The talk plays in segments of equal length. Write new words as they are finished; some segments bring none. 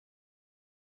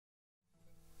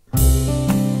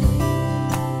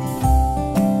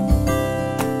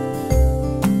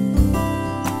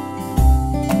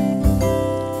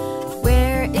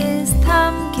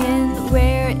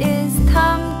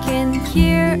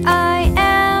I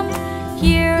am,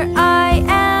 here I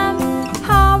am.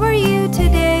 How are you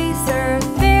today, sir?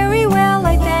 Very well,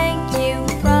 I thank you.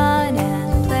 Run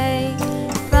and play,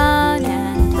 run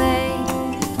and play.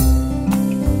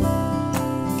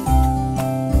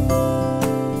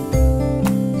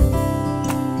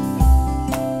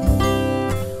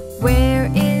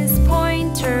 Where is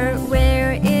Pointer?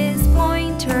 Where is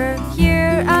Pointer?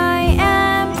 Here I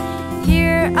am,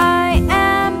 here I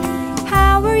am.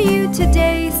 How are you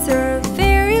today, sir?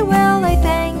 Very well, I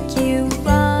thank you.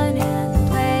 Run and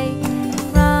play,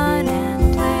 run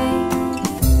and play.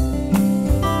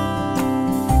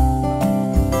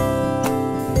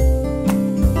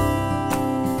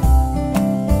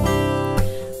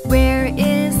 Where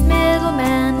is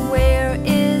Middleman? Where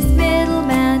is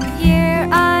Middleman? Here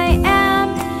I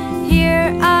am,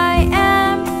 here I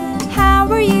am. How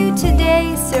are you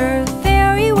today, sir?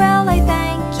 Very well, I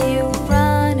thank you.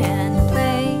 Run and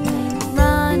play,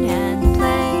 run and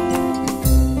play.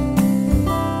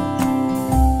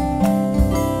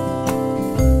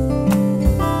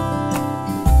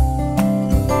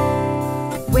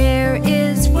 Where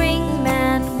is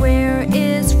Ringman? Where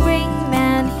is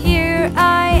Ringman? Here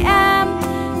I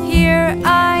am, here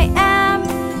I am.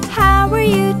 How are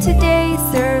you today,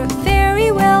 sir?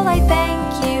 Very well, I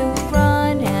thank you.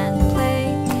 Run and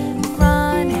play,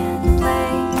 run and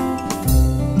play.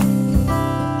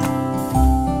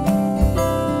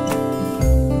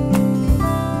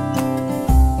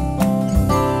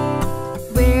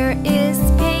 Where is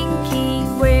Pinky?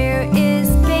 Where is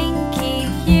Pinky?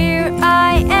 Here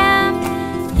I am,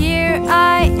 here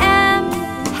I am.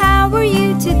 How are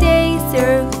you today,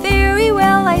 sir? Very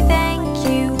well, I thank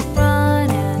you. Run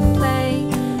and play,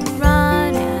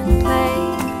 run and play.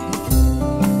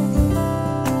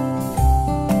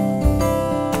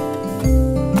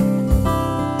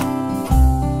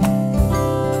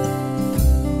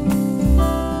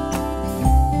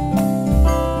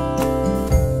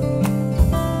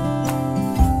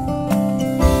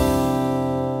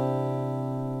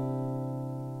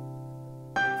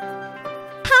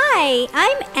 Hi,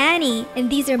 I'm Annie, and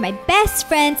these are my best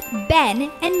friends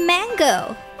Ben and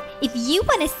Mango. If you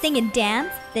want to sing and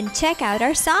dance, then check out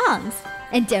our songs.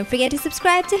 And don't forget to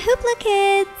subscribe to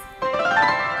HooplaKidz.